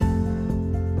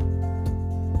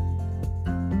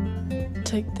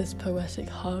Take this poetic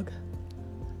hug.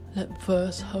 Let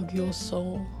verse hug your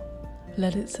soul.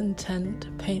 Let its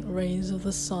intent paint rays of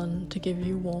the sun to give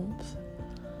you warmth.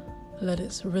 Let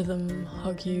its rhythm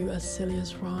hug you as silly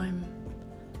as rhyme,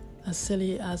 as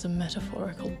silly as a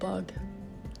metaphorical bug.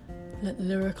 Let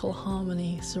lyrical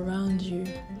harmony surround you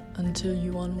until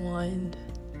you unwind.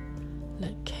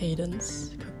 Let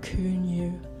cadence cocoon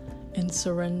you in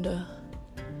surrender,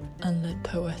 and let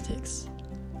poetics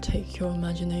take your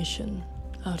imagination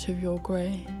out of your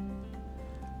grey.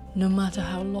 No matter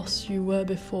how lost you were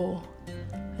before,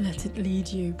 let it lead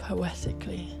you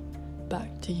poetically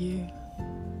back to you.